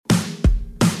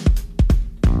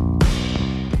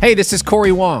Hey, this is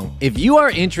Corey Wong. If you are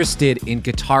interested in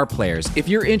guitar players, if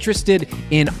you're interested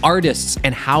in artists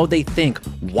and how they think,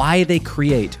 why they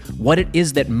create, what it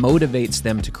is that motivates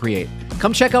them to create,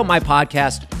 come check out my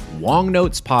podcast, Wong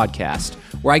Notes Podcast,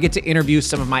 where I get to interview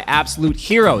some of my absolute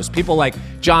heroes, people like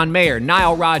John Mayer,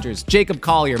 Nile Rodgers, Jacob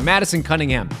Collier, Madison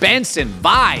Cunningham, Benson,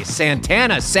 Vai,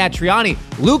 Santana, Satriani,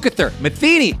 Lukather,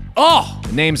 Matheny. Oh,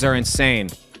 the names are insane.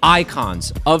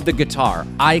 Icons of the guitar,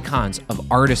 icons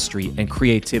of artistry and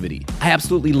creativity. I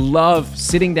absolutely love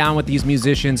sitting down with these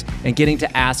musicians and getting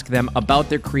to ask them about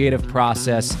their creative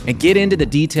process and get into the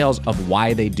details of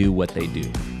why they do what they do.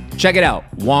 Check it out,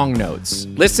 Wong Notes.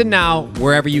 Listen now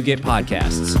wherever you get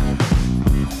podcasts.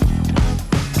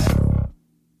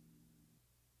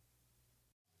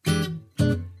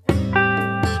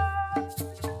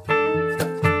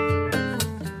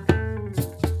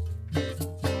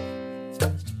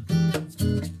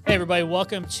 Hey everybody,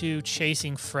 welcome to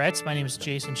Chasing Frets. My name is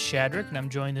Jason Shadrick, and I'm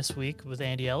joined this week with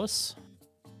Andy Ellis.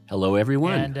 Hello,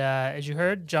 everyone. And as you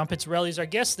heard, John Pizzarelli is our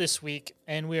guest this week,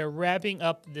 and we are wrapping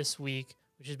up this week,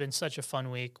 which has been such a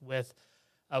fun week, with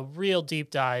a real deep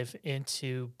dive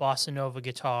into bossa nova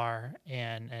guitar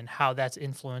and how that's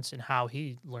influenced and how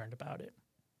he learned about it.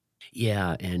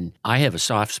 Yeah, and I have a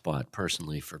soft spot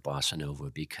personally for bossa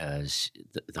nova because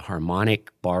the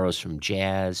harmonic borrows from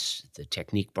jazz, the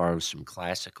technique borrows from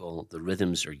classical, the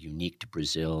rhythms are unique to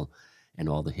Brazil and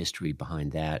all the history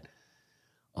behind that.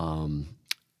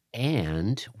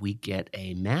 And we get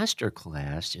a master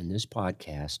class in this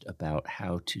podcast about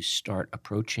how to start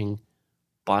approaching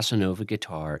bossa nova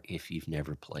guitar if you've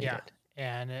never played it.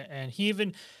 And he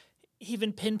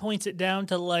even pinpoints it down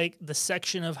to like the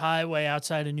section of highway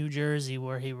outside of New Jersey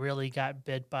where he really got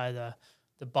bit by the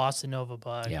bossa nova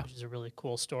bug, which is a really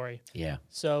cool story. Yeah.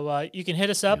 So you can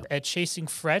hit us up at Chasing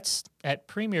Frets at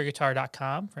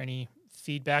premierguitar.com for any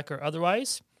feedback or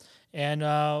otherwise. And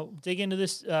dig into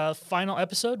this final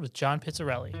episode with John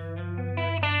Pizzarelli.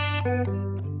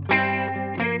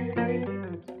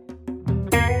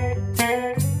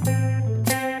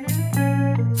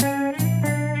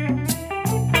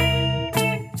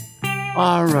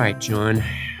 All right, John.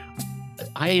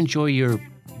 I enjoy your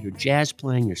jazz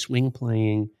playing, your swing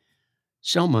playing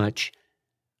so much,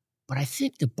 but I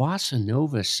think the bossa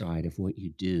nova side of what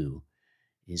you do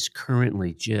is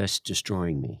currently just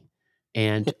destroying me.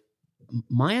 And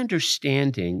my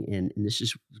understanding, and this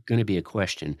is going to be a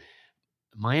question,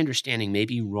 my understanding may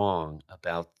be wrong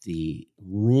about the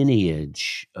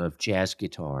lineage of jazz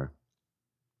guitar,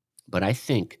 but I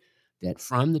think that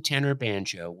from the tenor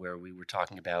banjo, where we were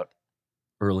talking about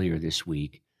earlier this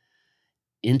week,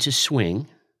 into swing,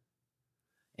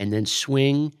 and then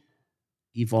swing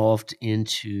evolved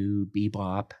into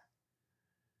bebop.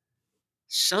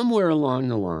 Somewhere along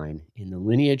the line, in the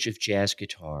lineage of jazz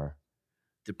guitar,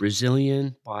 the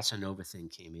Brazilian bossa nova thing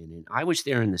came in. And I was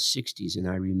there in the 60s, and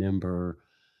I remember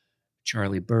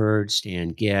Charlie Byrd, Stan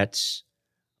Getz,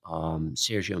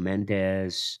 Sergio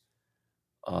Mendes,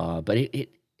 but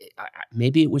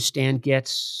maybe it was Stan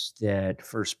Getz that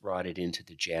first brought it into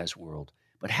the jazz world.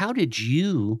 But how did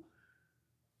you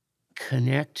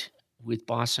connect with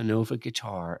bossa nova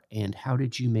guitar, and how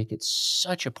did you make it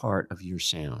such a part of your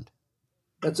sound?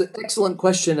 That's an excellent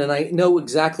question, and I know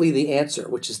exactly the answer,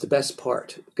 which is the best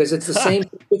part, because it's the same.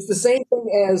 It's the same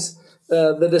thing as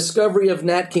the discovery of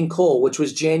Nat King Cole, which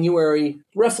was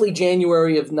roughly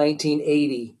January of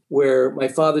 1980, where my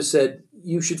father said,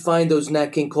 "You should find those Nat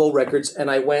King Cole records."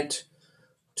 And I went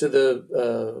to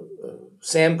the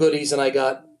Sam Goodies and I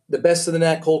got the Best of the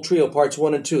Nat Cole Trio, parts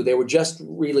 1 and 2. They were just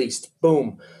released.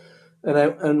 Boom.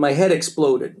 And my head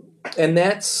exploded. And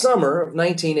that summer of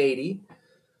 1980,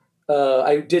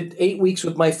 I did 8 weeks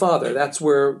with my father. That's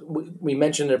where we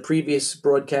mentioned in a previous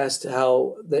broadcast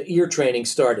how the ear training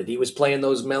started. He was playing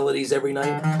those melodies every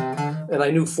night. And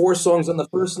I knew 4 songs on the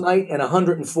first night and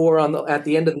 104 at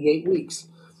the end of the 8 weeks.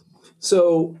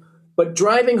 So, but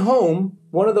driving home,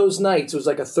 one of those nights, it was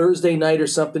like a Thursday night or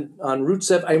something on Route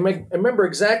 7. I remember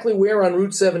exactly where on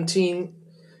Route 17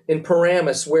 in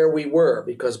Paramus where we were,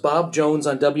 because Bob Jones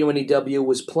on WNEW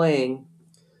was playing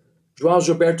João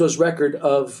Gilberto's record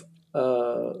of,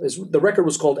 the record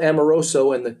was called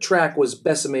Amoroso, and the track was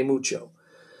Besame Mucho.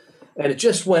 And it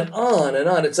just went on and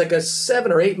on. It's like a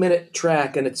 7 or 8 minute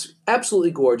track, and it's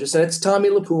absolutely gorgeous. And it's Tommy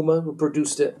LaPuma who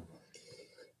produced it.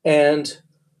 And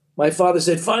my father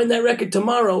said, "Find that record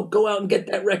tomorrow. Go out and get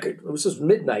that record." It was just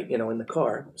midnight, in the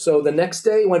car. So the next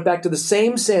day, went back to the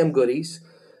same Sam Goodies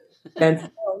and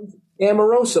found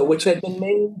Amoroso, which had been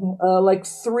made like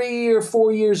 3 or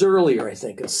 4 years earlier, I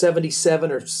think, in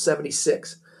 77 or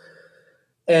 76.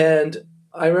 And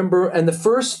I remember, and the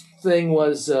first thing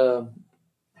was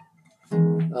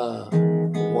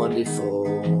Wonderful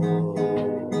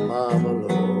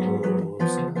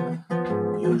marvelous,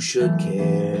 you should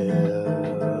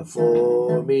care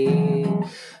for me.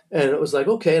 And it was like,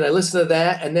 okay, and I listened to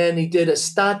that, and then he did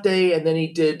Estate, and then he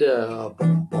did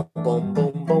boom, boom, boom,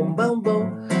 boom, boom, boom,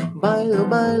 boom, bailo,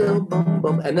 bailo, boom,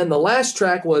 boom. And then the last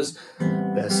track was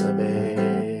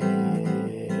Bésame,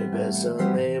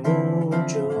 Bésame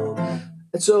mucho.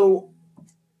 And so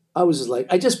I was just like,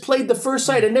 I just played the first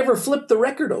side. I never flipped the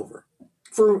record over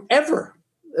forever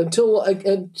until if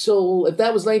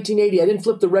that was 1980. I didn't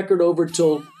flip the record over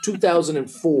till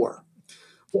 2004.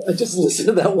 I just listened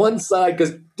to that one side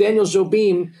because Daniel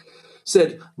Jobim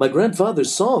said, my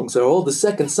grandfather's songs are all the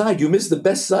second side. You missed the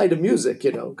best side of music,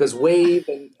 because Wave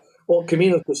and all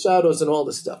Camino Cruzados and all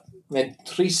this stuff. And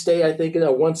Triste, I think,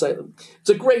 one side. It's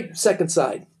a great second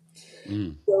side.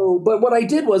 So, but what I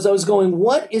did was I was going,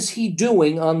 what is he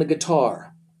doing on the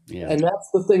guitar? Yeah. And that's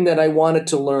the thing that I wanted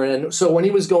to learn. And so when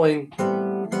he was going,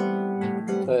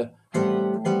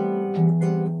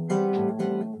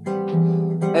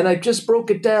 and I just broke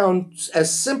it down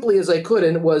as simply as I could.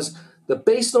 And it was the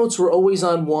bass notes were always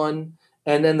on one,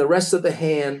 and then the rest of the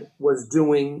hand was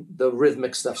doing the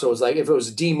rhythmic stuff. So it was like if it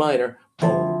was D minor,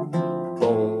 boom,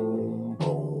 boom,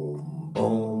 boom,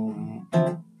 boom.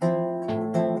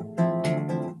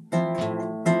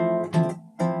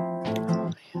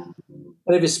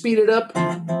 And if you speed it up,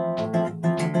 boom,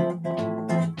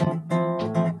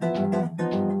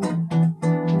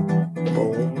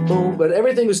 boom, but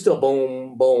everything was still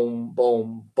boom, boom,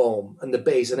 boom, boom, and the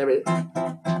bass and everything.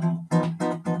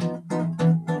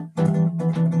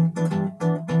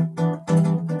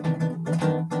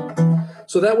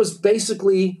 So that was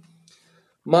basically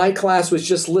my class was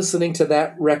just listening to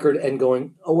that record and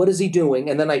going, oh, what is he doing?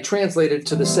 And then I translated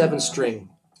to the 7-string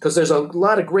because there's a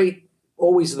lot of great.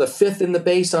 Always the fifth in the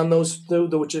bass on those two,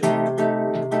 which is,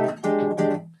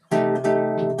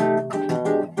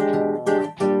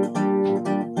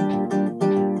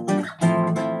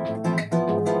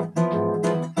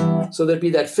 so there'd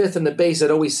be that fifth in the bass that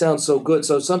always sounds so good.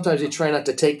 So sometimes you try not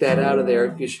to take that out of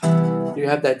there. You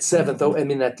have that seventh,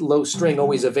 that low string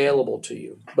always available to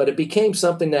you. But it became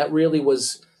something that really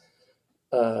was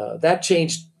that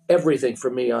changed everything for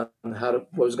me on how I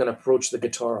was going to approach the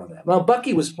guitar on that. Now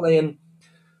Bucky was playing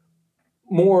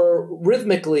more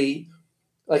rhythmically,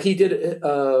 like he did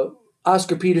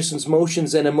Oscar Peterson's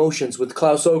Motions and Emotions with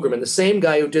Klaus Ogerman, the same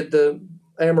guy who did the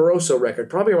Amoroso record,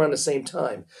 probably around the same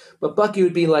time. But Bucky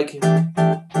would be like,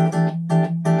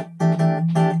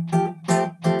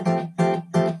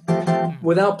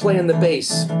 without playing the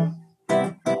bass.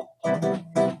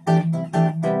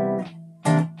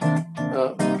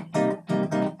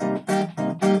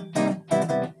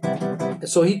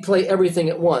 So he'd play everything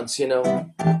at once,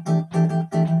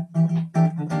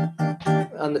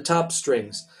 on the top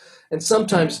strings, and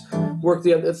sometimes work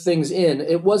the other things in.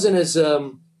 It wasn't as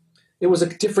it was a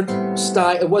different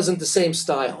style. It wasn't the same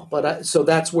style, but so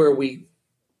that's where we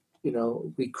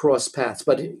crossed paths.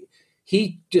 But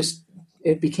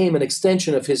it became an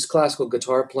extension of his classical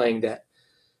guitar playing that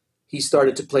he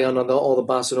started to play on all the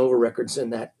bossa nova records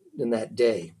in that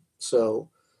day. So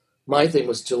my thing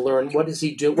was to learn what does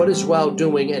he do, what is João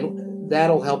doing, and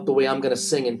that'll help the way I'm going to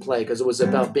sing and play, because it was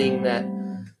about being that.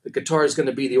 The guitar is going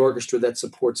to be the orchestra that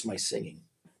supports my singing.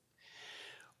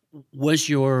 Was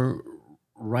your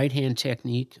right-hand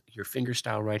technique, your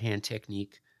fingerstyle right-hand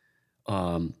technique,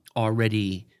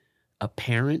 already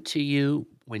apparent to you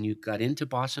when you got into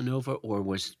bossa nova, or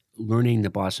was learning the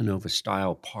bossa nova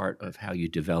style part of how you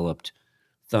developed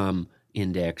thumb,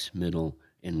 index, middle,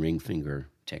 and ring finger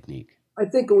technique? I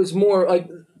think it was more like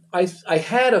I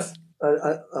had a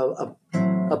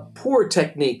poor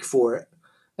technique for it.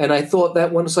 And I thought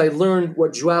that once I learned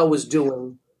what João was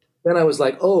doing, then I was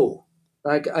like,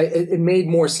 it made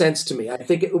more sense to me. I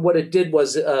think what it did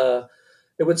was it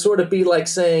would sort of be like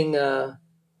saying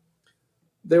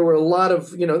there were a lot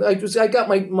of, I got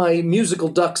my musical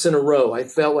ducks in a row. I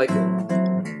felt like,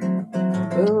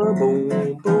 boom,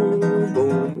 boom,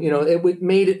 boom.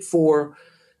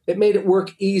 It made it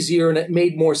work easier, and it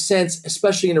made more sense,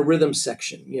 especially in a rhythm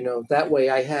section. That way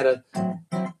I had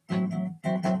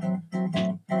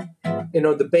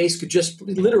the bass could just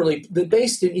literally, the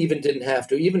bass didn't have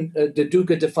to. Even the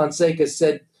Duca de Fonseca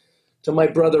said to my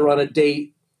brother on a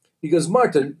date, he goes,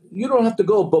 Martin, you don't have to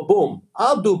go ba-boom.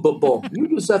 I'll do ba-boom. You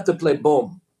just have to play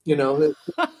boom,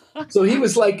 So he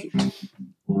was like,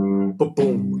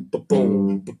 ba-boom,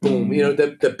 ba-boom, ba-boom.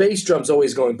 The bass drum's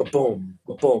always going ba-boom,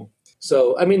 ba-boom.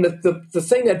 So, the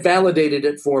thing that validated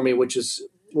it for me,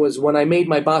 was when I made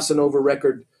my bossa nova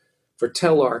record for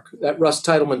Telarc that Russ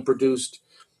Titleman produced.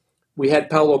 we had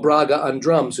Paulo Braga on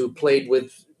drums, who played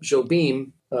with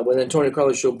Jobim, with Antonio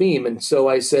Carlos Jobim. And so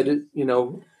I said, it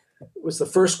was the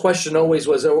first question always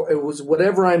was,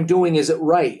 whatever I'm doing, is it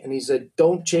right? And he said,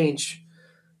 don't change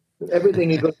everything.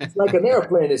 He goes, it's like an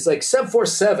airplane. It's like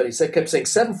 747. He said, kept saying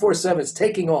 747, it's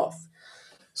taking off.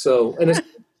 So, and it's the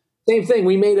same thing.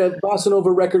 We made a bossa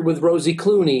nova record with Rosie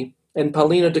Clooney, and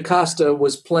Paulina DaCosta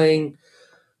was playing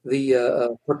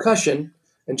the percussion,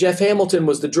 and Jeff Hamilton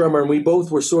was the drummer, and we both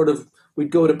were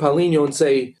we'd go to Paulinho and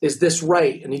say, is this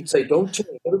right? And he'd say, don't change,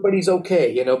 everybody's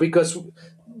okay, because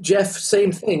Jeff,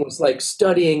 same thing, was like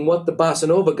studying what the bossa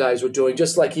nova guys were doing,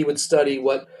 just like he would study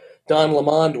what Don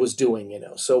Lamond was doing,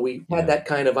 So we had that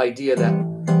kind of idea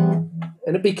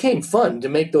and it became fun to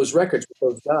make those records with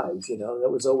those guys,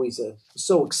 That was always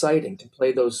so exciting to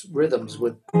play those rhythms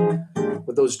with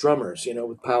those drummers,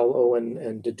 with Paulo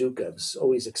and Duduca. It was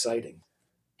always exciting.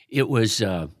 It was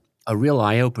a real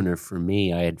eye-opener for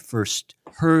me. I had first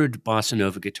heard bossa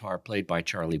nova guitar played by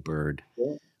Charlie Byrd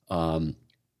on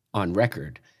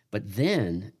record. But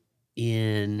then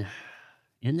in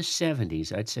the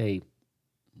 70s, I'd say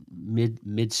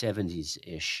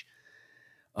mid-70s-ish,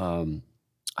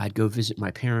 I'd go visit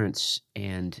my parents,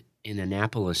 and in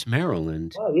Annapolis,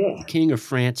 Maryland, the King of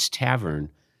France Tavern,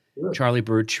 Charlie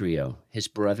Byrd Trio, his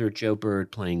brother Joe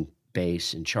Byrd playing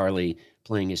bass and Charlie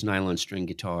playing his nylon string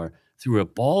guitar through a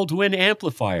Baldwin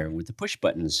amplifier with the push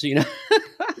buttons,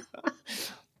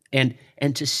 and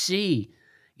to see,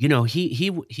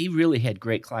 he really had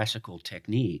great classical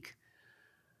technique,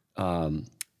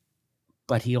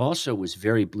 but he also was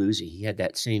very bluesy. He had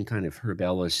that same kind of Herb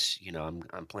Ellis,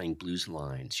 I'm playing blues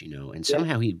lines, and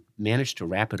somehow he managed to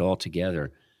wrap it all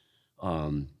together.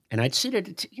 And I'd sit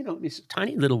at, this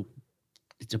tiny little,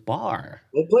 it's a bar.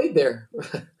 They played there.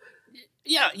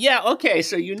 Yeah. Okay.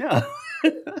 So,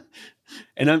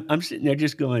 and I'm sitting there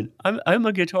just going, I'm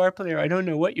a guitar player. I don't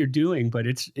know what you're doing, but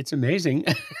it's amazing.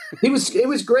 It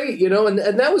was great, and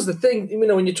that was the thing,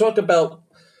 when you talk about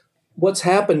what's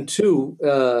happened too,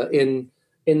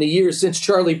 in the years since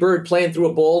Charlie Byrd playing through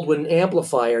a Baldwin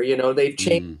amplifier, they've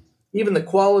changed even the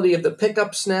quality of the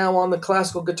pickups now on the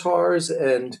classical guitars,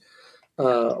 and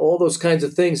all those kinds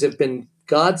of things have been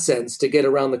godsends to get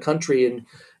around the country and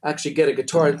actually get a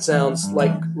guitar that sounds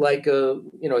like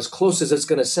as close as it's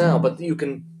going to sound, but you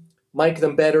can mic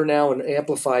them better now and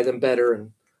amplify them better.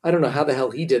 And I don't know how the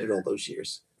hell he did it all those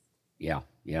years. Yeah.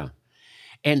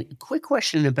 And quick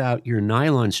question about your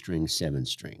nylon string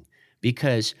 7-string,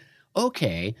 because,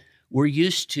 okay, we're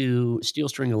used to steel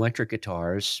string electric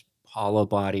guitars, hollow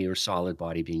body or solid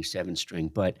body being 7-string,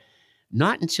 but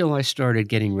not until I started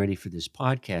getting ready for this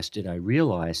podcast did I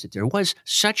realize that there was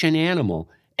such an animal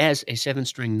as a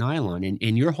 7-string nylon,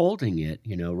 and you're holding it,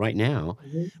 right now.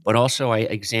 Mm-hmm. But also I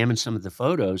examined some of the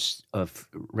photos of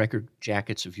record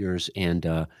jackets of yours and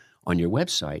on your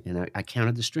website, and I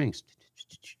counted the strings.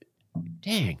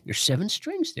 Dang, there's 7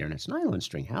 strings there, and it's nylon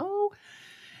string. How?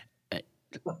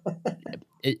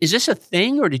 Is this a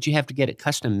thing, or did you have to get it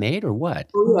custom made, or what?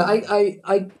 Oh, yeah,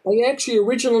 I actually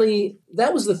originally,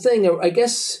 that was the thing. I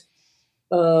guess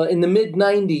in the mid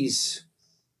 '90s,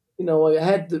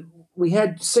 we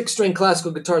had 6-string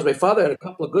classical guitars. My father had a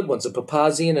couple of good ones, a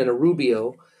Papazian and a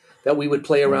Rubio, that we would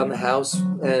play around the house,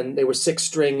 and they were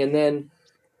 6-string. And then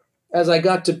as I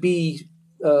got to be,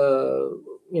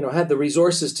 had the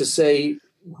resources to say,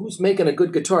 who's making a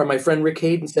good guitar? My friend Rick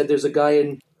Hayden said there was a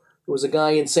guy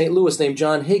in St. Louis named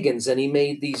John Higgins, and he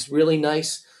made these really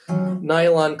nice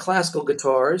nylon classical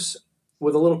guitars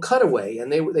with a little cutaway,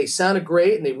 and they sounded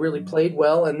great, and they really played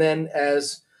well. And then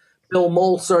as Bill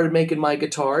Mole started making my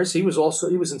guitars, he was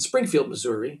in Springfield,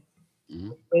 Missouri.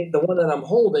 Mm-hmm. The one that I'm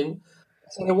holding,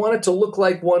 and I wanted to look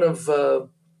like one of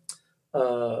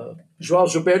João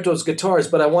Gilberto's guitars,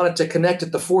 but I wanted to connect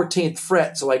at the 14th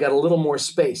fret, so I got a little more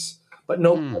space, but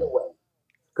no cutaway.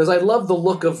 Because I love the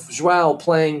look of João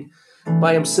playing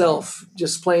by himself,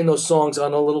 just playing those songs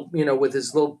on a little, with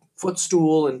his little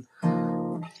footstool and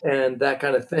that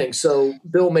kind of thing. So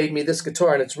Bill made me this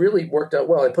guitar, and it's really worked out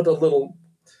well. I put a little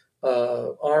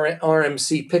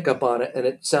RMC pickup on it, and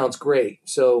it sounds great.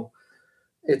 So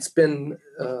it's been,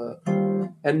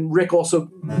 and Rick also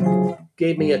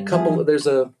gave me a couple. There's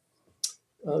a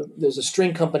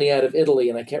string company out of Italy,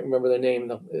 and I can't remember their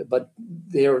name, but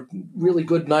they're really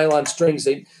good nylon strings.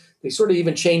 They sort of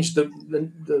even changed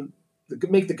the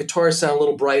make the guitar sound a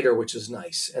little brighter, which is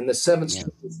nice. And the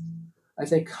 7-string, I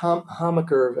think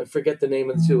Hammacher, I forget the name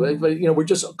of the two. But we're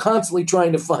just constantly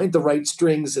trying to find the right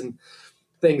strings and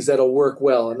things that'll work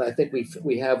well, and I think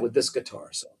we have with this guitar.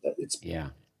 So it's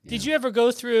Did you ever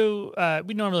go through?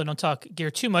 We normally don't talk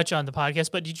gear too much on the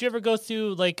podcast, but did you ever go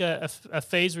through like a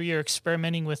phase where you're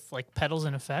experimenting with like pedals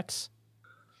and effects?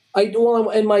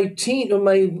 In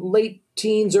my late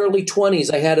teens, early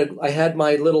 20s, I had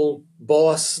my little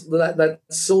Boss, that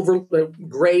silver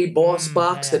gray Boss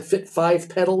box that fit 5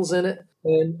 pedals in it,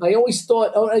 and I always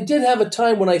thought, I did have a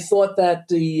time when I thought that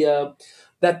the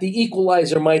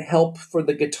equalizer might help for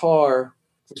the guitar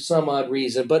for some odd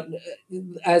reason, but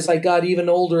as I got even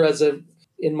older,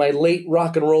 in my late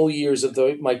rock and roll years of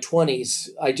my 20s,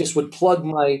 I just would plug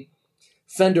my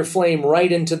Fender Flame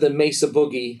right into the Mesa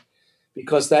Boogie,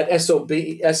 because that SOB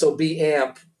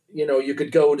amp, you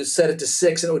could go to set it to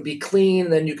 6 and it would be clean,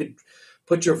 and then you could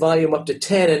put your volume up to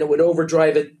 10 and it would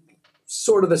overdrive it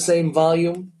sort of the same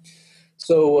volume.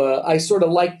 So I sort of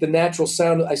liked the natural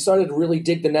sound. I started to really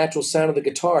dig the natural sound of the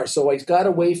guitar. So I got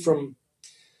away from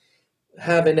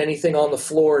having anything on the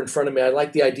floor in front of me. I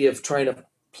like the idea of trying to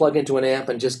plug into an amp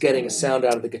and just getting a sound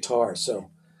out of the guitar. So,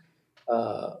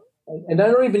 and I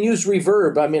don't even use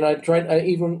reverb. I mean,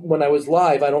 even when I was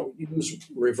live, I don't use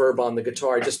reverb on the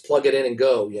guitar. I just plug it in and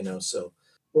go, so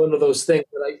one of those things.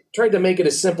 But I tried to make it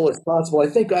as simple as possible. I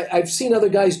think I've seen other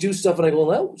guys do stuff and I go,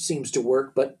 well, that seems to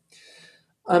work, but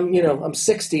I'm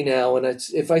 60 now, and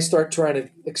if I start trying to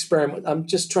experiment, I'm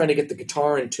just trying to get the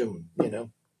guitar in tune,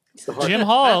 It's the hard Jim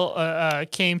Hall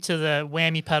came to the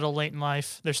whammy pedal late in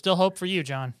life. There's still hope for you,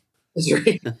 John. That's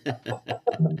right.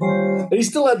 And he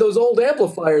still had those old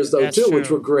amplifiers, though, too, which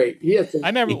were great. I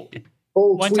remember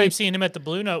one time seeing him at the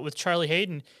Blue Note with Charlie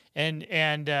Hayden, and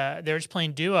they were just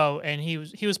playing duo, and he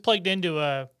was plugged into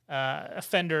a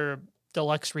Fender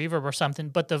Deluxe reverb or something,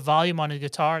 but the volume on his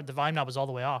guitar, the volume knob was all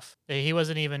the way off. He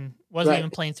wasn't even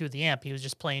playing through the amp. He was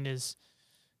just playing his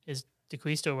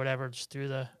DeQuisto or whatever just through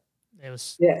the. It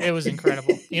was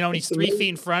incredible. When he's 3 feet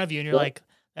in front of you, and you're like,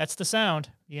 "That's the sound."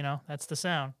 That's the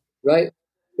sound. Right.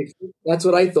 That's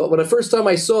what I thought when the first time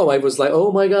I saw him. I was like,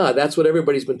 "Oh my God, that's what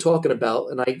everybody's been talking about."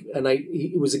 And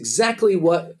it was exactly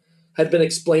what had been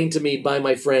explained to me by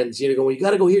my friends. Well, you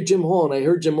got to go hear Jim Hall, and I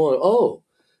heard Jim Hall. Oh.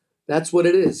 That's what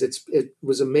it is. It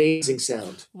was amazing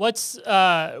sound. What's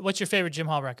your favorite Jim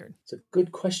Hall record? It's a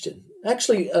good question.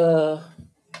 Actually, I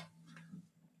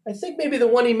think maybe the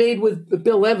one he made with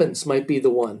Bill Evans might be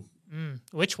the one.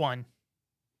 Which one?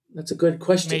 That's a good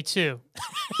question. He made 2.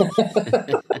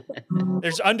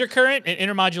 There's Undercurrent and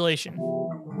Intermodulation.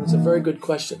 That's a very good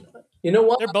question. You know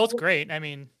what? They're both great. I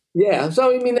mean, yeah.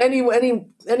 So I mean,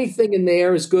 anything in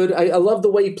there is good. I love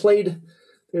the way he played.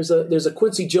 There's a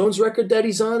Quincy Jones record that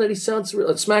he's on that he sounds real.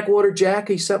 Smackwater Jack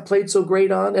he played so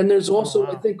great on, and there's also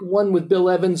I think one with Bill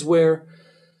Evans where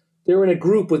they're in a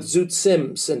group with Zoot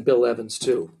Sims and Bill Evans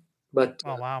too. But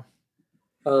I'm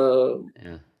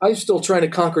still trying to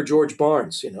conquer George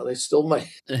Barnes. They still my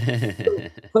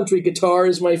country guitar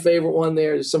is my favorite one.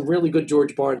 There's some really good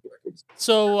George Barnes records.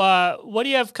 So what do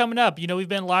you have coming up? We've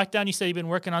been locked down. You said you've been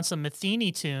working on some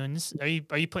Metheny tunes. Are you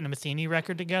putting a Metheny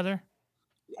record together?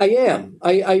 I am.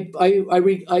 I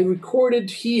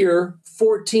recorded here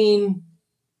 14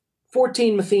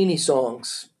 Metheny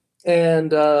songs,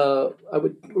 and I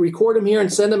would record them here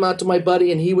and send them out to my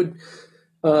buddy, and he would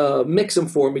mix them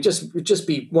for me. Just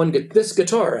be this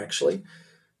guitar actually,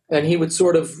 and he would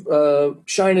sort of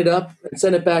shine it up and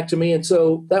send it back to me. And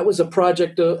so that was a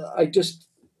project. I just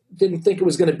didn't think it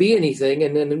was going to be anything,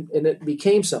 and then it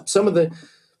became something.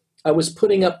 I was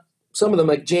putting up. Some of them,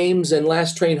 like James and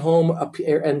Last Train Home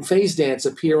appear, and Phase Dance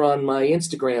appear on my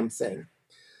Instagram thing.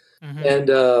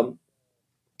 Mm-hmm.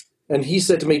 And he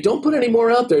said to me, "Don't put any more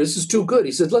out there. This is too good."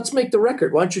 He said, "Let's make the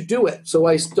record. Why don't you do it?" So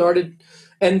I started,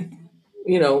 and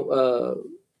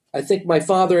I think my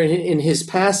father, in his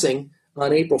passing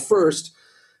on April 1st,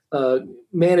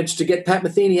 managed to get Pat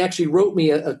Metheny actually wrote me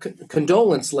a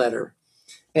condolence letter.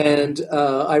 And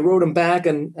I wrote him back,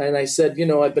 and I said,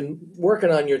 I've been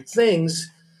working on your things.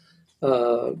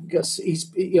 Because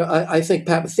I think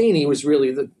Pat Metheny was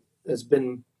really has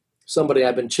been somebody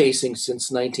I've been chasing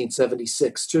since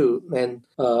 1976 too. And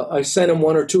I sent him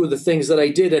 1 or 2 of the things that I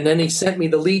did, and then he sent me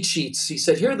the lead sheets. He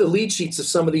said, "Here are the lead sheets of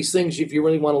some of these things if you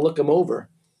really want to look them over."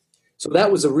 So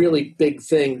that was a really big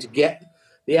thing to get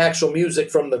the actual music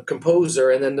from the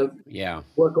composer, and then to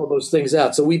work all those things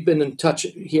out. So we've been in touch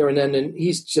here and then, and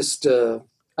he's just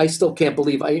I still can't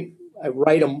believe I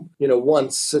write him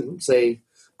once and say,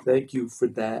 "Thank you for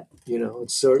that."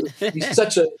 It's he's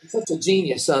such a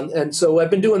genius. And so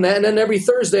I've been doing that. And then every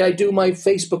Thursday I do my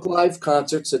Facebook Live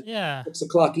concerts at 6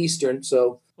 o'clock Eastern.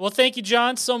 So, well, thank you,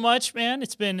 John, so much, man.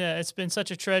 It's been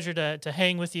such a treasure to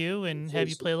hang with you and have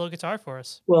you play a little guitar for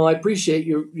us. Well, I appreciate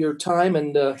your time,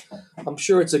 and I'm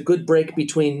sure it's a good break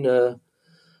between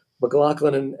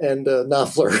McLaughlin and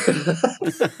Knopfler.